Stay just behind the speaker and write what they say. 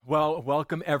Well,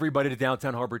 welcome everybody to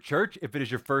Downtown Harbor Church. If it is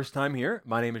your first time here,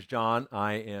 my name is John.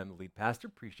 I am the lead pastor.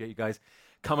 Appreciate you guys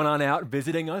coming on out,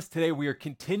 visiting us. Today we are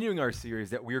continuing our series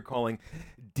that we are calling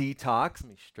Detox. Let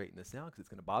me straighten this out because it's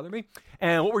going to bother me.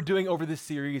 And what we're doing over this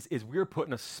series is we're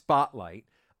putting a spotlight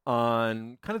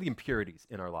on kind of the impurities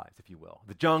in our lives, if you will.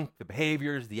 The junk, the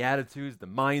behaviors, the attitudes, the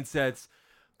mindsets,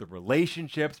 the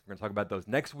relationships. We're going to talk about those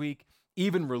next week.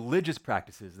 Even religious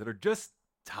practices that are just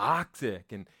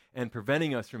toxic and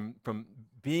preventing us from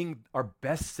being our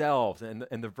best selves and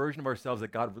the version of ourselves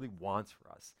that God really wants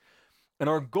for us. And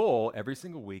our goal every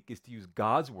single week is to use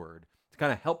God's word to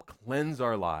kind of help cleanse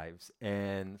our lives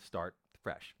and start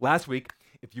fresh. Last week,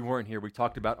 if you weren't here, we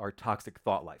talked about our toxic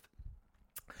thought life.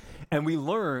 And we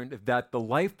learned that the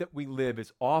life that we live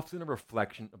is often a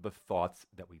reflection of the thoughts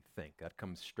that we think. That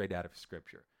comes straight out of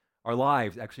Scripture. Our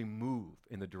lives actually move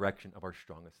in the direction of our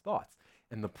strongest thoughts.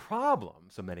 And the problem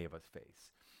so many of us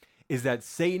face is that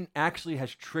Satan actually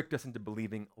has tricked us into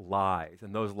believing lies,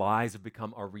 and those lies have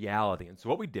become our reality. And so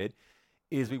what we did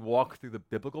is we walked through the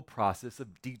biblical process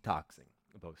of detoxing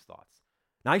those thoughts.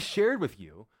 Now, I shared with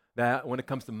you that when it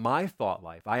comes to my thought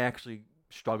life, I actually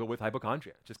struggle with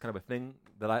hypochondria. It's just kind of a thing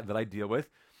that I deal with.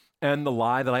 And the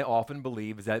lie that I often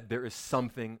believe is that there is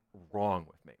something wrong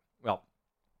with me. Well,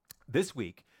 this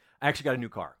week, I actually got a new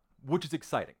car, which is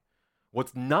exciting.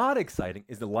 What's not exciting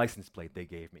is the license plate they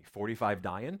gave me, 45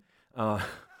 Diane.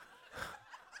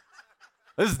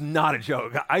 This is not a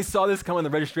joke. I saw this come on the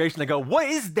registration. I go, what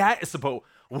is that supposed?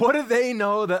 What do they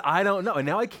know that I don't know? And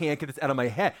now I can't get this out of my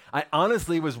head. I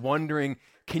honestly was wondering,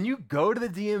 can you go to the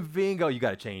DMV and go, you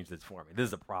got to change this for me. This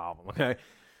is a problem, okay?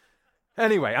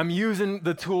 Anyway, I'm using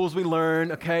the tools we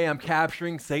learned, okay? I'm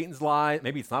capturing Satan's lie.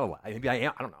 Maybe it's not a lie. Maybe I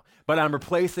am. I don't know. But I'm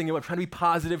replacing it. I'm trying to be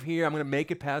positive here. I'm going to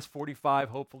make it past 45,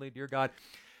 hopefully, dear God.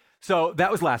 So that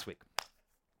was last week.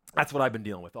 That's what I've been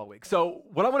dealing with all week. So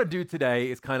what I want to do today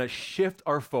is kind of shift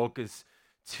our focus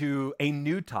to a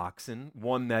new toxin,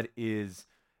 one that is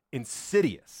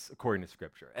insidious, according to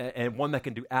Scripture, and one that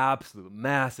can do absolute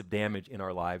massive damage in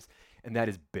our lives, and that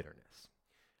is bitterness.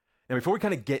 Now, before we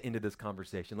kind of get into this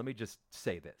conversation, let me just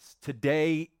say this.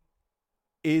 Today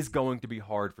is going to be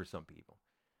hard for some people.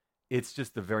 It's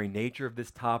just the very nature of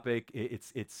this topic.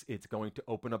 It's going to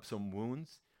open up some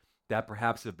wounds that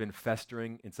perhaps have been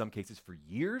festering in some cases for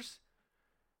years,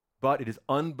 but it is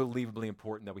unbelievably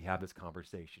important that we have this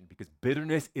conversation because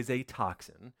bitterness is a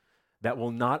toxin that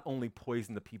will not only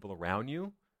poison the people around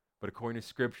you, but according to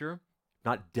Scripture,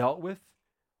 not dealt with,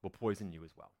 will poison you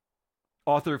as well.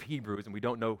 Author of Hebrews, and we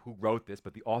don't know who wrote this,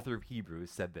 but the author of Hebrews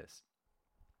said this: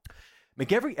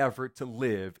 make every effort to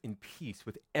live in peace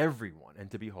with everyone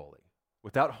and to be holy.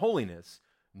 Without holiness,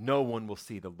 no one will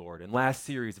see the Lord. In last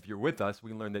series, if you're with us,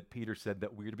 we learned that Peter said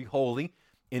that we're to be holy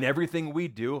in everything we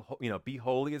do. Be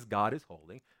holy as God is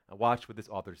holy. Now watch what this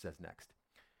author says next.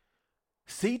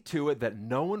 See to it that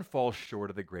no one falls short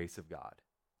of the grace of God,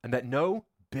 and that no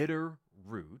bitter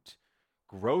root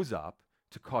grows up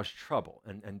to cause trouble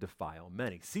and defile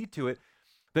many. See to it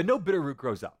that no bitter root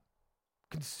grows up,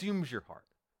 consumes your heart,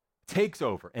 takes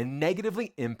over, and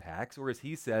negatively impacts, or as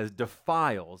he says,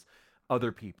 defiles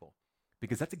other people.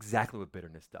 Because that's exactly what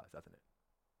bitterness does, doesn't it?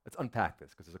 Let's unpack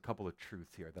this because there's a couple of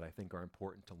truths here that I think are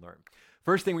important to learn.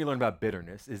 First thing we learn about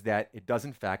bitterness is that it does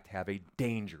in fact have a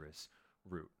dangerous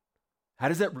root. How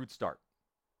does that root start?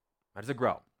 How does it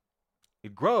grow?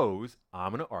 It grows,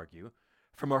 I'm going to argue,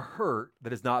 from a hurt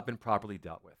that has not been properly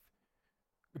dealt with.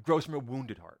 It grows from a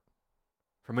wounded heart,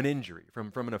 from an injury,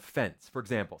 from an offense. For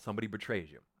example, somebody betrays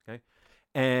you, okay?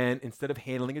 And instead of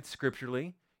handling it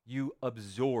scripturally, you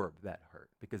absorb that hurt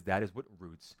because that is what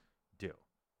roots do.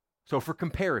 So for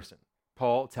comparison,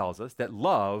 Paul tells us that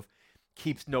love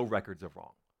keeps no records of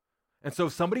wrong. And so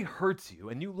if somebody hurts you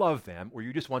and you love them, or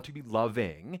you just want to be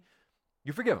loving,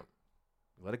 you forgive them.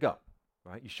 You let it go,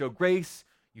 right? You show grace,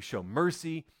 you show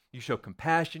mercy, you show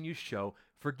compassion, you show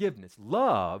forgiveness.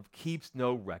 Love keeps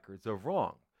no records of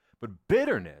wrong. But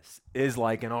bitterness is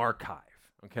like an archive,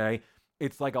 okay?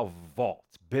 It's like a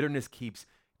vault. Bitterness keeps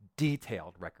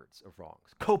detailed records of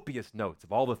wrongs, copious notes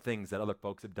of all the things that other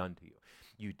folks have done to you.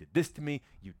 You did this to me,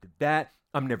 you did that,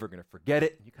 I'm never going to forget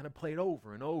it. And you kind of play it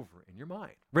over and over in your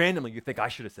mind. Randomly, you think, I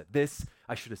should have said this,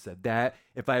 I should have said that.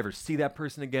 If I ever see that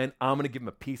person again, I'm going to give them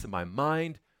a piece of my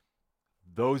mind.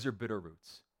 Those are bitter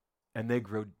roots, and they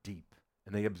grow deep,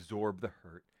 and they absorb the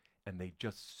hurt, and they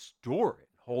just store it,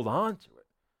 hold on to it.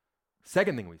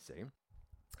 Second thing we see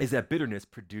is that bitterness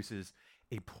produces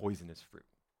a poisonous fruit.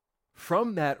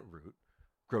 From that root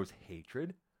grows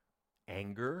hatred,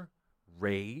 anger,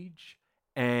 rage,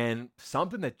 and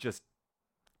something that just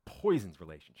poisons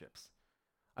relationships.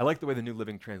 I like the way the New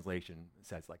Living Translation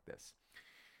says like this: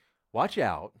 Watch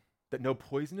out that no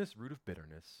poisonous root of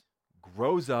bitterness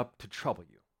grows up to trouble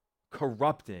you,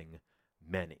 corrupting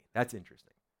many. That's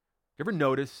interesting. You ever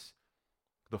notice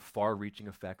the far-reaching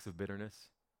effects of bitterness?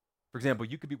 For example,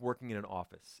 you could be working in an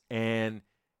office and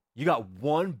you got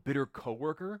one bitter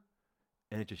coworker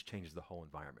and it just changes the whole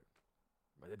environment.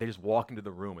 They just walk into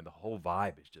the room and the whole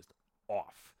vibe is just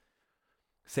off.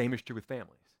 Same is true with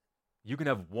families. You can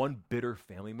have one bitter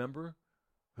family member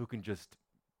who can just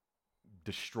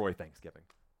destroy Thanksgiving.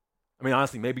 I mean,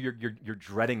 honestly, maybe you're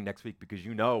dreading next week because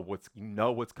you know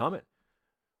what's coming.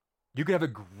 You could have a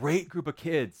great group of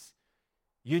kids.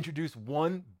 You introduce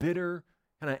one bitter,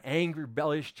 kind of angry,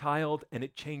 rebellious child, and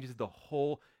it changes the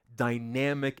whole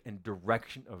dynamic and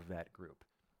direction of that group.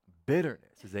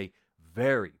 Bitterness is a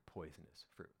very poisonous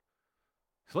fruit.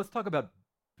 So let's talk about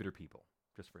bitter people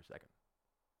just for a second.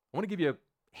 I want to give you a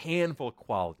handful of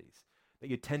qualities that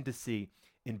you tend to see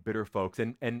in bitter folks,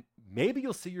 and maybe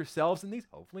you'll see yourselves in these,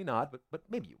 hopefully not, but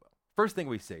maybe you will. First thing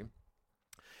we see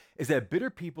is that bitter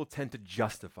people tend to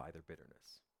justify their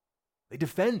bitterness. They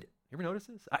defend it. You ever notice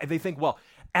this? They think, well,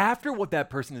 after what that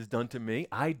person has done to me,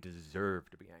 I deserve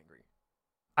to be angry.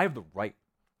 I have the right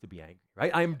to be angry,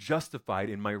 right? I am justified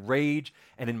in my rage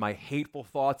and in my hateful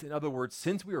thoughts. In other words,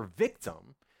 since we are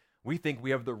victim, we think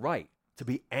we have the right to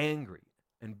be angry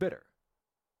and bitter.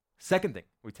 Second thing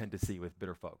we tend to see with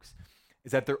bitter folks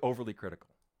is that they're overly critical.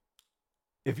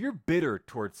 If you're bitter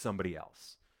towards somebody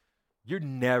else, you're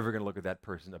never going to look at that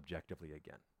person objectively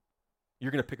again. You're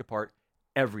going to pick apart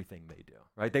everything they do,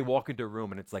 right? They walk into a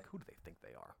room and it's like, who do they think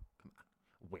they are? Come on,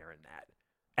 wearing that,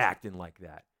 acting like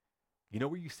that. You know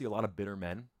where you see a lot of bitter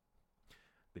men?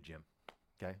 The gym,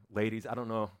 okay? Ladies, I don't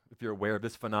know if you're aware of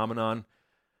this phenomenon,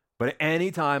 but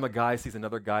anytime a guy sees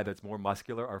another guy that's more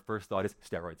muscular, our first thought is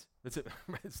steroids. That's it,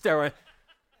 steroid.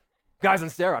 Guy's on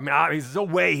steroids. I mean, there's no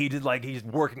way he's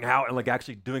working out and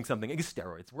actually doing something. He's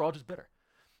steroids. We're all just bitter.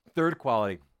 Third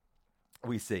quality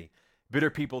we see, bitter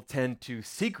people tend to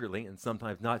secretly, and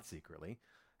sometimes not secretly,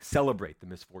 celebrate the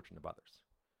misfortune of others.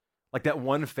 Like that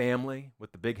one family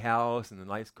with the big house and the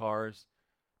nice cars,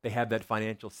 they have that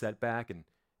financial setback and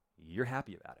you're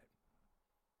happy about it.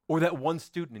 Or that one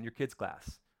student in your kids'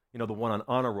 class, the one on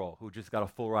honor roll who just got a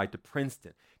full ride to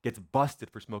Princeton, gets busted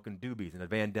for smoking doobies in a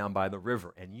van down by the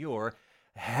river, and you're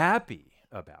happy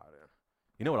about it.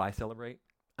 You know what I celebrate?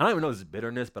 I don't even know this is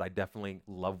bitterness, but I definitely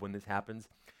love when this happens.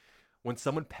 When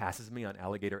someone passes me on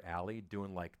Alligator Alley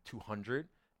doing 200,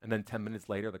 and then 10 minutes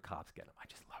later, the cops get them. I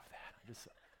just love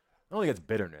that. I don't think it's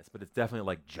bitterness, but it's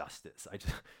definitely justice.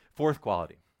 Fourth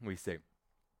quality, we say,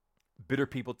 bitter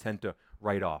people tend to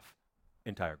write off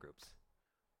entire groups.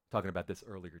 Talking about this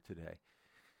earlier today.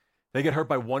 They get hurt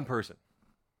by one person,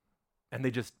 and they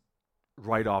just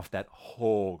write off that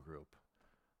whole group.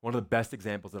 One of the best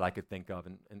examples that I could think of,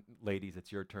 and ladies, it's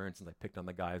your turn since I picked on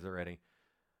the guys already.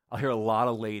 I'll hear a lot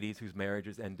of ladies whose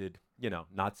marriages ended,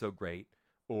 not so great,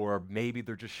 or maybe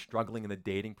they're just struggling in the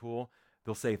dating pool.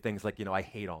 They'll say things like, I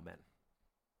hate all men.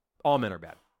 All men are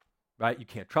bad, right? You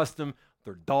can't trust them.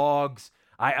 They're dogs.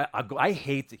 I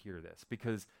hate to hear this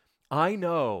because I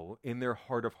know in their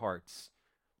heart of hearts,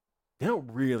 they don't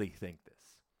really think this.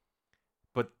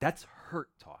 But that's hurt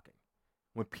talking.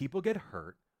 When people get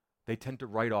hurt, they tend to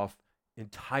write off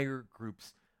entire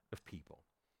groups of people.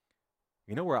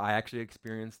 You know where I actually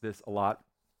experience this a lot?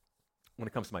 When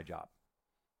it comes to my job.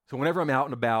 So whenever I'm out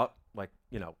and about, at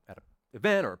an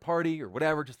event or a party or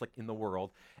whatever, just in the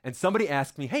world, and somebody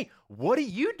asks me, hey, what do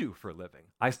you do for a living?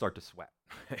 I start to sweat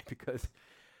because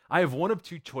I have one of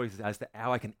two choices as to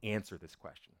how I can answer this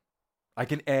question. I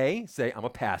can A, say I'm a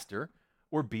pastor,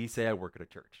 or B, say I work at a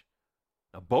church.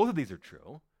 Now, both of these are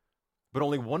true, but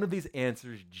only one of these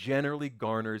answers generally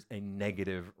garners a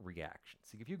negative reaction.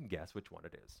 See if you can guess which one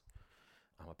it is.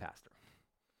 I'm a pastor.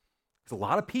 Because a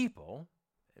lot of people,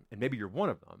 and maybe you're one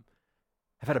of them,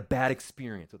 have had a bad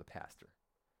experience with a pastor.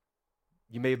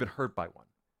 You may have been hurt by one.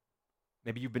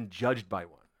 Maybe you've been judged by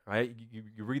one, right?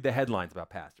 You read the headlines about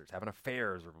pastors having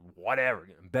affairs or whatever,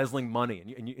 embezzling money,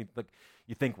 and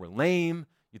you think we're lame,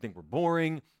 you think we're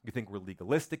boring, you think we're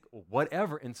legalistic, or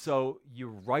whatever, and so you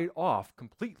write off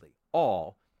completely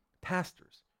all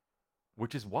pastors,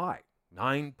 which is why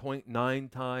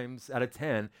 9.9 times out of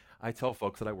 10, I tell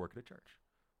folks that I work at a church.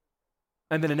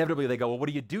 And then inevitably they go, well, what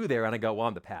do you do there? And I go, well,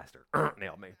 I'm the pastor.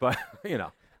 Nailed me. But,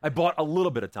 I bought a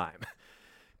little bit of time.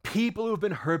 People who have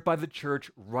been hurt by the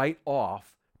church write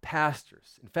off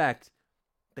pastors. In fact,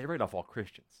 they write off all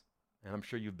Christians. And I'm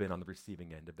sure you've been on the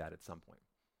receiving end of that at some point.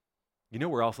 You know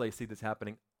where else I see this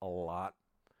happening? A lot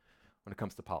when it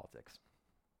comes to politics.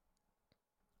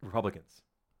 Republicans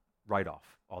write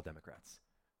off all Democrats.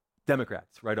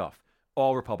 Democrats write off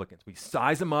All Republicans. We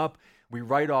size them up. We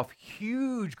write off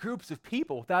huge groups of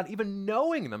people without even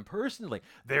knowing them personally.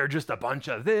 They're just a bunch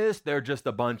of this. They're just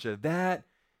a bunch of that.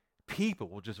 People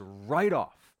will just write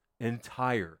off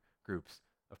entire groups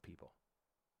of people.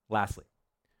 Lastly,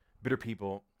 bitter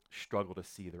people struggle to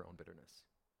see their own bitterness.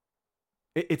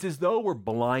 It's as though we're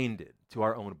blinded to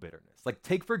our own bitterness. Like,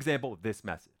 take, for example, this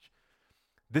message.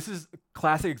 This is a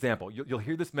classic example. You'll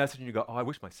hear this message and you go, oh, I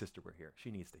wish my sister were here. She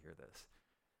needs to hear this.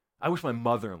 I wish my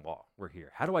mother-in-law were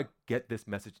here. How do I get this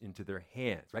message into their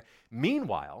hands, right?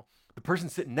 Meanwhile, the person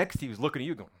sitting next to you is looking at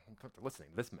you going, I'm listening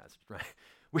to this message,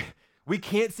 right? We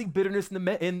can't see bitterness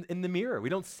in the mirror. We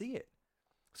don't see it.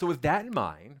 So with that in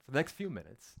mind, for the next few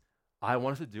minutes, I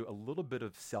want us to do a little bit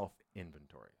of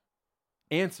self-inventory.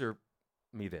 Answer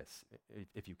me this,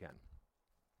 if you can.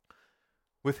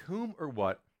 With whom or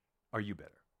what are you bitter?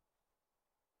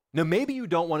 Now, maybe you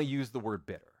don't want to use the word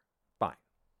bitter. Fine.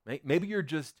 Right? Maybe you're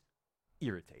just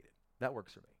irritated. That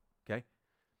works for me, okay?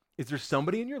 Is there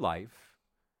somebody in your life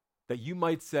that you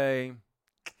might say,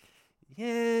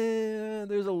 yeah,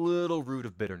 there's a little root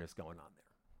of bitterness going on there?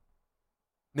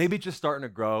 Maybe it's just starting to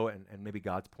grow and maybe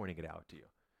God's pointing it out to you.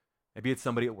 Maybe it's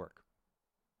somebody at work.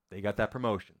 They got that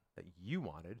promotion that you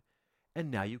wanted,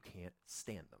 and now you can't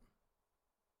stand them.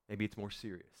 Maybe it's more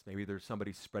serious. Maybe there's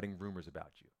somebody spreading rumors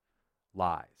about you,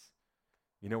 lies.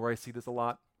 You know where I see this a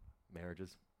lot?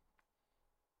 Marriages.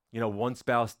 You know, one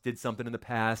spouse did something in the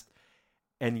past,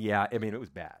 and yeah, I mean, it was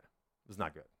bad. It was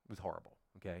not good. It was horrible,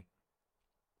 okay?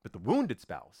 But the wounded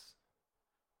spouse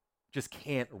just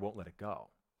can't or won't let it go.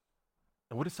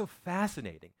 And what is so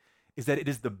fascinating is that it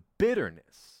is the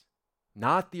bitterness,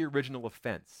 not the original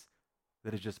offense,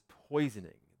 that is just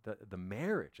poisoning the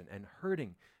marriage and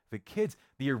hurting the kids.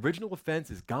 The original offense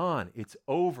is gone. It's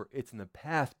over. It's in the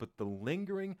past. But the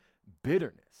lingering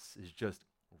bitterness is just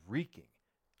wreaking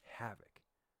havoc.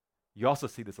 You also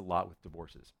see this a lot with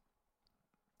divorces.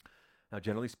 Now,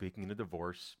 generally speaking, in a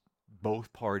divorce,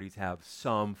 both parties have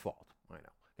some fault. I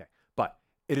know. Okay. But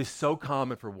it is so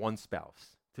common for one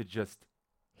spouse to just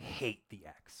hate the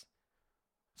ex.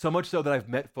 So much so that I've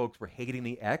met folks where hating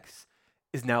the ex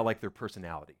is now like their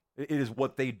personality. It is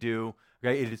what they do,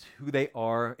 right? It is who they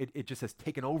are. It just has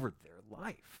taken over their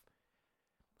life.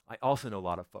 I also know a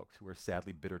lot of folks who are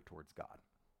sadly bitter towards God.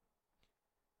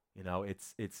 You know,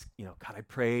 it's God, I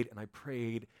prayed and I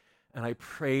prayed and I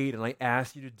prayed and I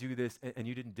asked you to do this and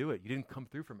you didn't do it. You didn't come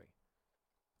through for me.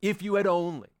 If you had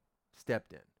only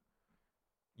stepped in.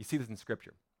 You see this in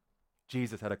Scripture.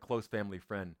 Jesus had a close family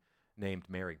friend named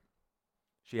Mary.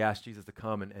 She asked Jesus to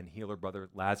come and heal her brother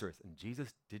Lazarus, and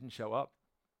Jesus didn't show up.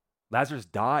 Lazarus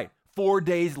died. 4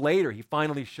 days later, he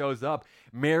finally shows up.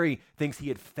 Mary thinks he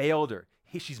had failed her.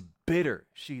 She's bitter.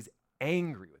 She's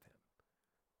angry with him.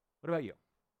 What about you?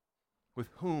 With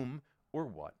whom or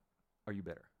what are you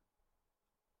bitter?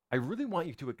 I really want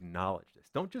you to acknowledge this.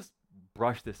 Don't just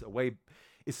brush this away.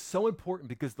 It's so important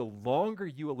because the longer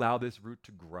you allow this root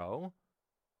to grow,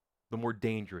 the more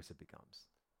dangerous it becomes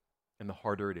and the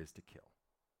harder it is to kill.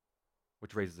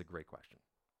 Which raises a great question.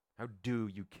 How do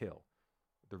you kill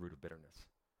the root of bitterness?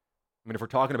 I mean, if we're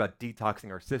talking about detoxing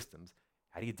our systems,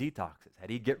 how do you detox it? How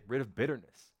do you get rid of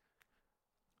bitterness?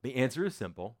 The answer is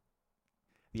simple.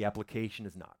 The application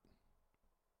is not.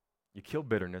 You kill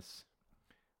bitterness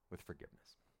with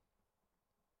forgiveness.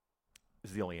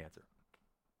 This is the only answer.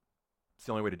 It's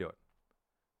the only way to do it.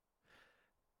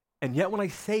 And yet when I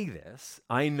say this,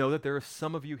 I know that there are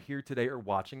some of you here today or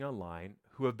watching online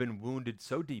who have been wounded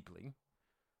so deeply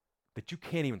that you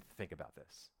can't even think about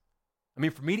this. I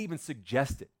mean, for me to even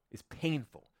suggest it is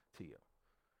painful to you.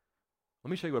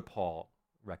 Let me show you what Paul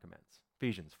recommends.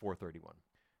 Ephesians 4:31.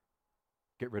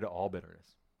 Get rid of all bitterness.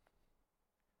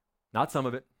 Not some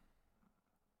of it.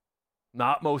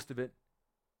 Not most of it.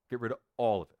 Get rid of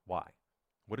all of it. Why?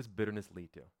 What does bitterness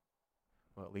lead to?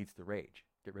 Well, it leads to rage.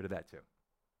 Get rid of that too.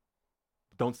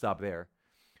 But don't stop there.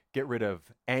 Get rid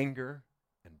of anger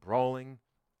and brawling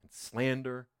and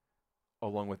slander,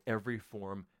 along with every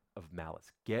form of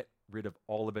malice. Get rid of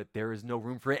all of it. There is no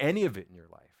room for any of it in your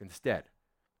life. Instead,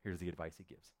 here's the advice he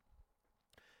gives.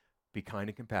 Be kind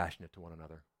and compassionate to one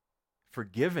another,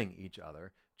 forgiving each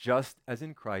other, just as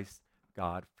in Christ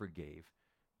God forgave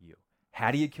you.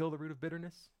 How do you kill the root of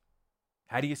bitterness?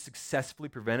 How do you successfully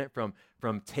prevent it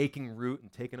from taking root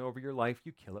and taking over your life?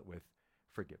 You kill it with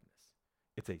forgiveness.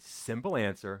 It's a simple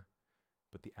answer,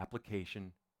 but the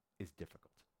application is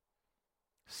difficult.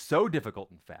 So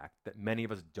difficult, in fact, that many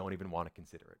of us don't even want to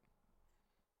consider it.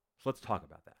 So let's talk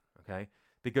about that, okay?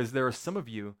 Because there are some of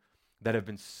you that have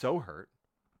been so hurt.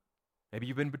 Maybe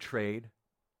you've been betrayed,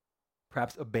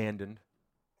 perhaps abandoned,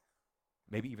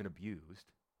 maybe even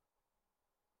abused.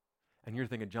 And you're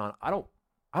thinking, John, I don't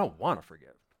want to forgive.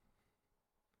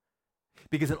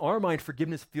 Because in our mind,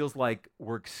 forgiveness feels like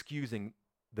we're excusing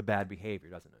the bad behavior,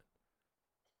 doesn't it?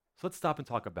 So let's stop and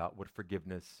talk about what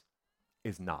forgiveness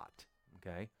is not,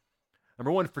 okay?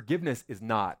 Number one, forgiveness is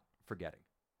not forgetting.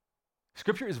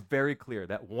 Scripture is very clear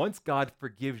that once God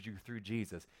forgives you through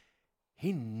Jesus,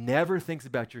 he never thinks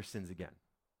about your sins again.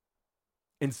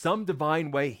 In some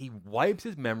divine way, he wipes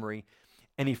his memory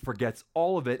and he forgets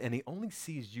all of it, and he only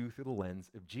sees you through the lens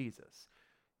of Jesus.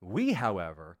 We,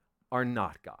 however, are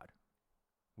not God.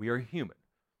 We are human,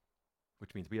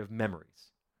 which means we have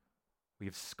memories. We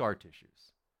have scar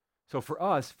tissues. So for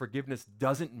us, forgiveness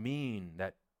doesn't mean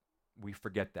that we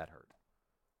forget that hurt.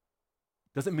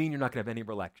 Doesn't mean you're not going to have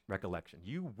any recollection.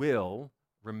 You will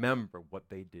remember what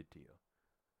they did to you.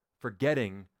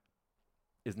 Forgetting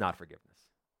is not forgiveness.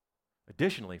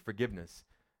 Additionally, forgiveness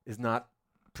is not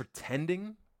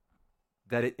pretending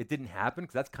that it didn't happen,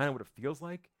 because that's kind of what it feels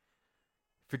like.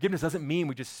 Forgiveness doesn't mean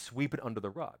we just sweep it under the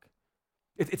rug.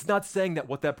 It's not saying that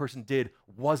what that person did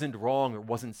wasn't wrong or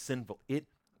wasn't sinful. It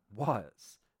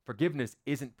was. Forgiveness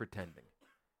isn't pretending.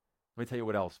 Let me tell you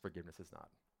what else forgiveness is not.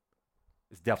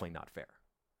 It's definitely not fair.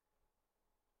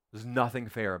 There's nothing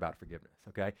fair about forgiveness,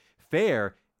 okay?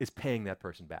 Fair is paying that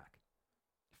person back.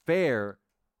 Fair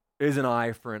is an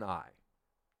eye for an eye.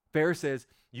 Fair says,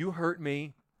 you hurt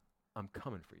me, I'm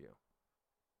coming for you.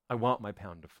 I want my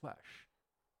pound of flesh.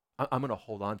 I'm going to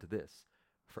hold on to this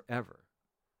forever.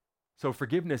 So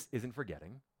forgiveness isn't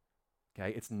forgetting,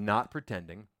 okay? It's not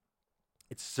pretending.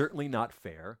 It's certainly not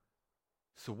fair.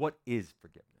 So what is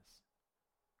forgiveness?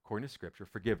 According to Scripture,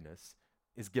 forgiveness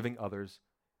is giving others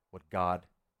what God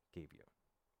gave you.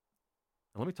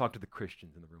 Now let me talk to the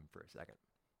Christians in the room for a second.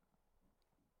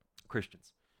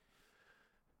 Christians,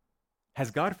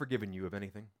 has God forgiven you of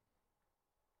anything?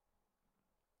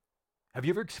 Have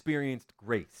you ever experienced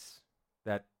grace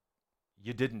that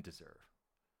you didn't deserve?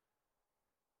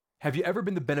 Have you ever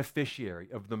been the beneficiary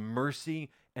of the mercy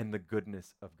and the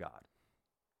goodness of God?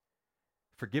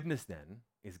 Forgiveness, then,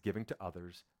 is giving to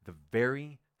others the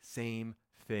very same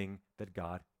thing that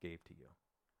God gave to you.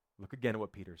 Look again at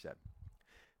what Peter said.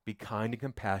 Be kind and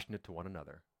compassionate to one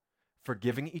another,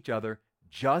 forgiving each other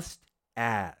just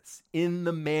as, in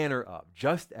the manner of,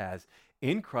 just as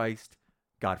in Christ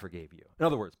God forgave you. In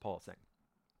other words, Paul is saying,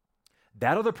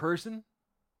 that other person,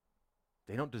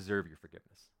 they don't deserve your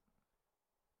forgiveness.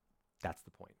 That's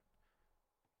the point.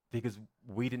 Because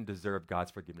we didn't deserve God's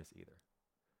forgiveness either.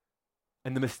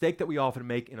 And the mistake that we often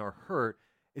make in our hurt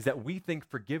is that we think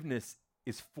forgiveness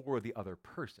is for the other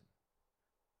person.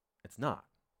 It's not.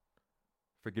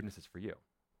 Forgiveness is for you.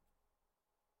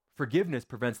 Forgiveness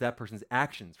prevents that person's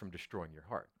actions from destroying your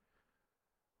heart.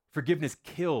 Forgiveness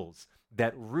kills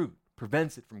that root,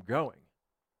 prevents it from growing.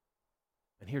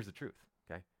 And here's the truth,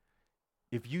 okay?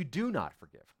 If you do not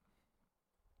forgive,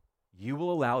 you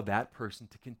will allow that person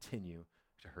to continue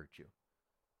to hurt you.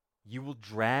 You will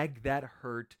drag that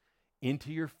hurt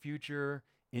into your future,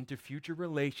 into future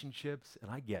relationships, and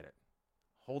I get it.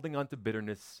 Holding on to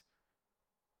bitterness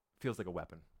feels like a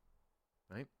weapon,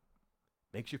 right?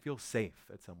 Makes you feel safe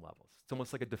at some levels. It's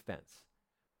almost like a defense.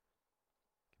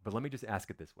 But let me just ask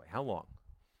it this way. How long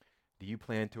do you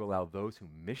plan to allow those who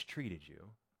mistreated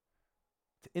you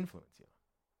to influence you?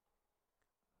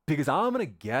 Because I'm going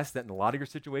to guess that in a lot of your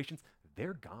situations,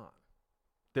 they're gone.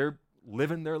 They're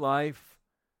living their life.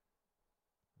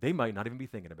 They might not even be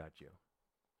thinking about you.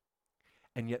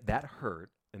 And yet that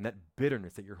hurt and that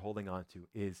bitterness that you're holding on to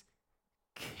is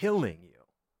killing you.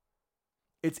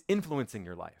 It's influencing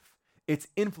your life. It's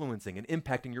influencing and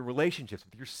impacting your relationships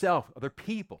with yourself, other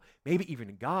people, maybe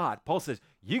even God. Paul says,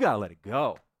 you got to let it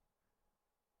go.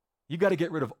 You got to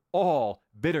get rid of all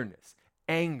bitterness,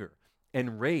 anger,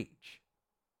 and rage.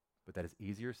 But that is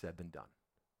easier said than done.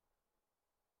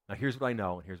 Now, here's what I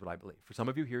know and here's what I believe. For some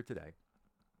of you here today,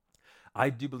 I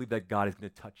do believe that God is going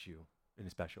to touch you in a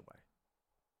special way.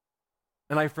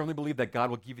 And I firmly believe that God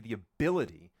will give you the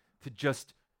ability to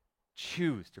just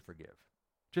choose to forgive.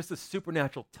 Just a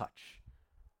supernatural touch,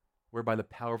 whereby the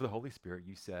power of the Holy Spirit,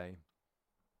 you say,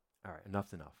 all right,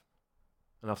 enough's enough.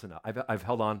 Enough's enough. I've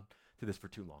held on to this for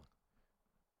too long.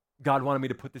 God wanted me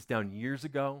to put this down years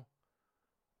ago.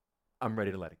 I'm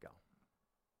ready to let it go.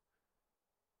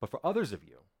 But for others of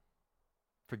you,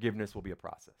 forgiveness will be a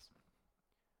process.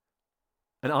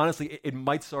 And honestly, it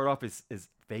might start off as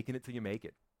faking it till you make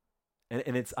it.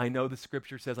 And it's, I know the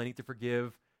scripture says I need to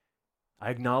forgive. I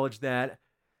acknowledge that,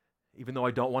 even though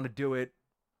I don't want to do it.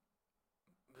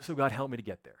 So God, help me to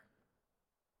get there.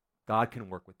 God can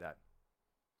work with that.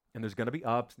 And there's going to be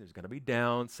ups and there's going to be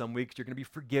downs. Some weeks you're going to be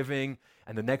forgiving,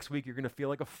 and the next week you're going to feel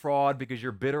like a fraud because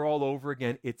you're bitter all over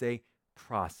again. It's a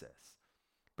process.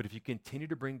 But if you continue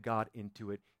to bring God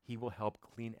into it, he will help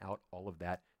clean out all of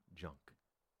that junk.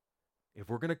 If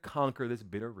we're going to conquer this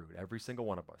bitter root, every single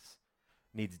one of us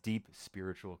needs deep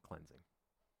spiritual cleansing.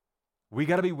 We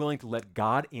got to be willing to let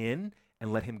God in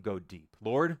and let him go deep.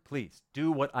 Lord, please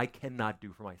do what I cannot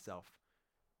do for myself.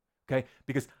 Okay?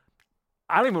 Because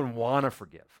I don't even want to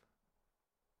forgive,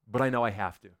 but I know I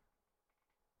have to.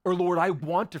 Or Lord, I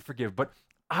want to forgive, but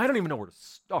I don't even know where to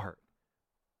start.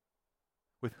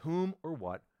 With whom or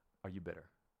what are you bitter?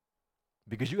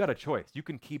 Because you got a choice. You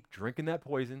can keep drinking that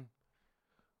poison,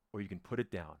 or you can put it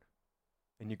down.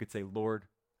 And you could say, Lord,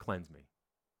 cleanse me,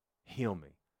 heal me,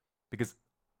 because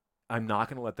I'm not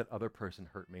going to let that other person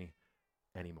hurt me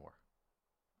anymore.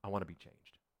 I want to be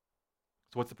changed.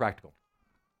 So what's the practical?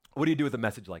 What do you do with a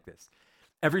message like this?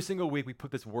 Every single week we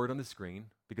put this word on the screen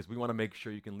because we want to make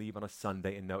sure you can leave on a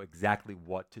Sunday and know exactly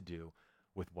what to do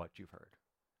with what you've heard.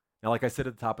 Now, like I said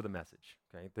at the top of the message,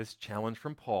 okay, this challenge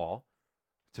from Paul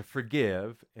to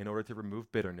forgive in order to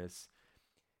remove bitterness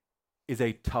is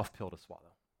a tough pill to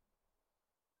swallow.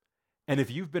 And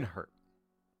if you've been hurt,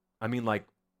 I mean like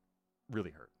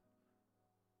really hurt,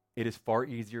 it is far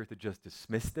easier to just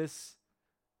dismiss this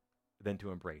than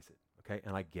to embrace it, okay?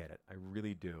 And I get it. I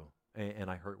really do. And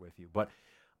I hurt with you. But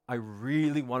I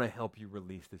really want to help you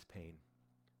release this pain.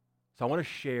 So I want to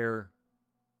share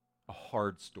a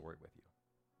hard story with you,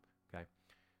 okay?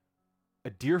 A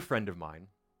dear friend of mine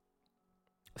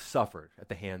suffered at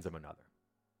the hands of another.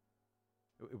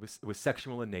 It was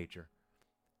sexual in nature.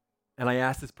 And I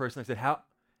asked this person, I said, how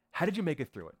did you make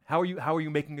it through it? How are you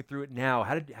making it through it now?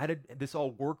 How did this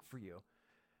all work for you?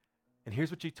 And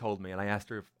here's what she told me, and I asked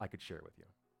her if I could share it with you.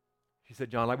 She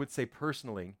said, John, I would say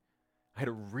personally, I had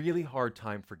a really hard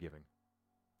time forgiving.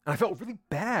 And I felt really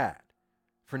bad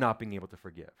for not being able to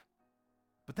forgive.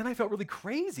 But then I felt really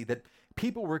crazy that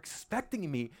people were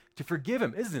expecting me to forgive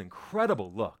him. This is an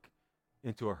incredible look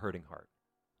into a hurting heart.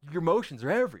 Your emotions are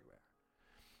everywhere.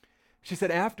 She said,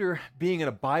 after being in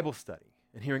a Bible study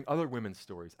and hearing other women's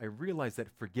stories, I realized that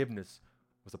forgiveness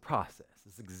was a process.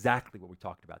 This is exactly what we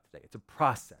talked about today. It's a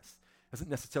process. It doesn't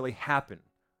necessarily happen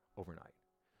overnight.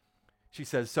 She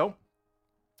says, so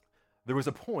there was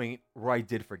a point where I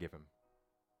did forgive him.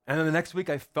 And then the next week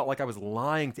I felt like I was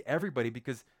lying to everybody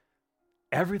because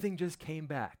everything just came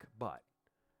back.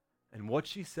 And what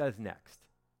she says next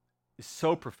is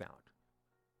so profound,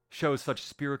 shows such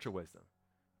spiritual wisdom.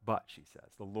 But, she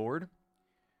says, the Lord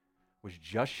was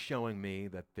just showing me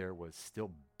that there was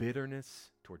still bitterness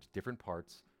towards different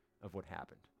parts of what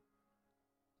happened.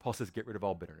 Paul says, get rid of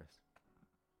all bitterness.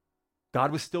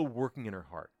 God was still working in her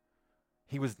heart.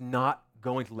 He was not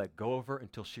going to let go of her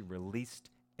until she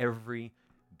released every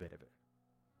bit of it.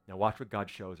 Now watch what God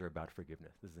shows her about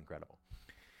forgiveness. This is incredible.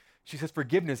 She says,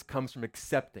 forgiveness comes from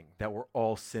accepting that we're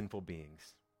all sinful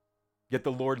beings. Yet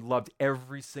the Lord loved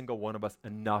every single one of us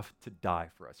enough to die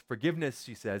for us. Forgiveness,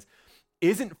 she says,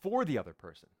 isn't for the other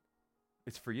person.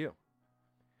 It's for you.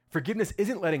 Forgiveness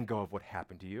isn't letting go of what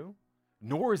happened to you,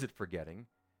 nor is it forgetting,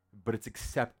 but it's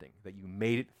accepting that you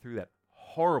made it through that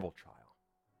horrible trial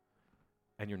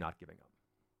and you're not giving up.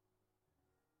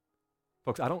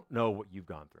 Folks, I don't know what you've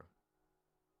gone through,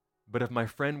 but if my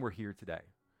friend were here today,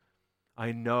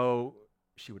 I know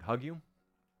she would hug you.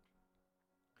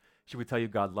 She would tell you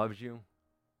God loves you,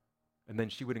 and then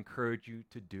she would encourage you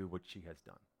to do what she has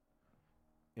done.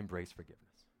 Embrace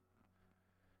forgiveness.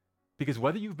 Because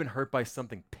whether you've been hurt by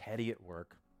something petty at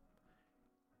work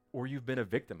or you've been a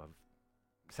victim of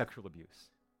sexual abuse,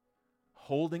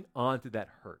 holding on to that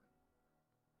hurt,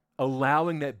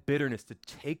 allowing that bitterness to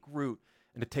take root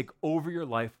and to take over your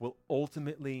life will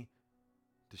ultimately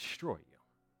destroy you.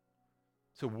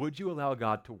 So would you allow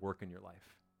God to work in your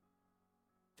life,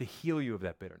 to heal you of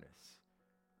that bitterness,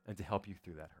 and to help you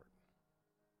through that hurt?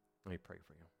 Let me pray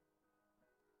for you.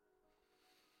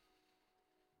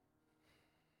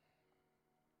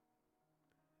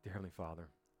 Dear Heavenly Father,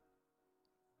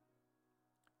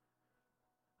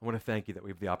 I want to thank you that we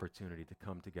have the opportunity to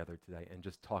come together today and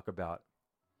just talk about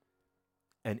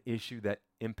an issue that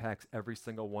impacts every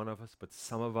single one of us, but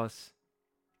some of us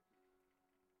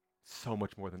so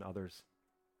much more than others.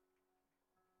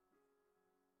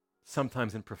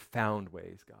 Sometimes in profound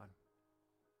ways, God.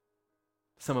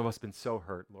 Some of us have been so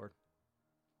hurt, Lord.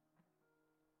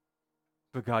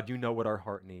 But God, you know what our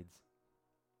heart needs.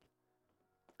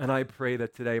 And I pray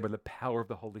that today, by the power of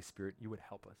the Holy Spirit, you would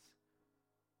help us.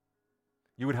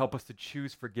 You would help us to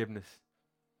choose forgiveness,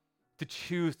 to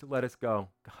choose to let us go,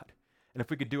 God. And if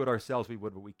we could do it ourselves, we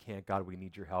would, but we can't. God, we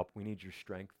need your help. We need your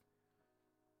strength.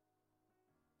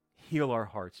 Heal our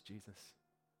hearts, Jesus.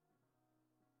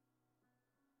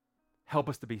 Help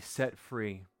us to be set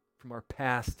free from our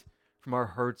past, from our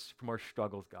hurts, from our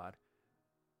struggles, God.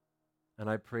 And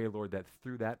I pray, Lord, that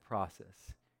through that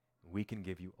process, we can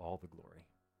give you all the glory.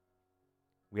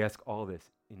 We ask all this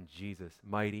in Jesus'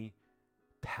 mighty,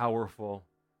 powerful,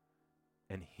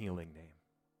 and healing name.